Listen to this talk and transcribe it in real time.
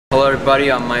Hello everybody,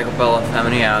 I'm Michael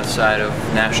Bellafemini outside of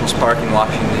Nationals Park in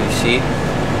Washington, D.C.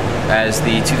 as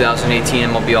the 2018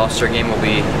 MLB All-Star Game will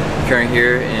be occurring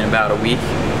here in about a week.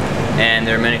 And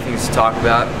there are many things to talk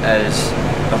about as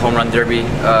the Home Run Derby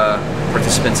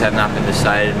participants have not been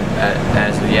decided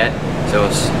as of yet. So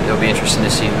it'll be interesting to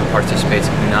see who participates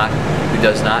and who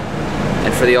does not.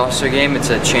 And for the All-Star Game, it's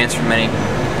a chance for many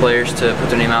players to put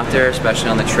their name out there, especially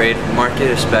on the trade market,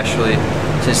 especially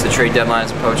since the trade deadline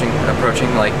is approaching,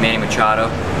 like Manny Machado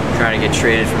trying to get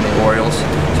traded from the Orioles.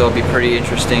 So it'll be pretty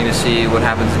interesting to see what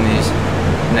happens in these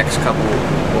next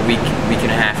week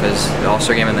and a half as the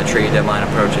All-Star Game and the trade deadline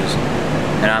approaches.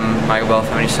 And I'm Michael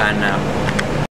Bellafemini signing out.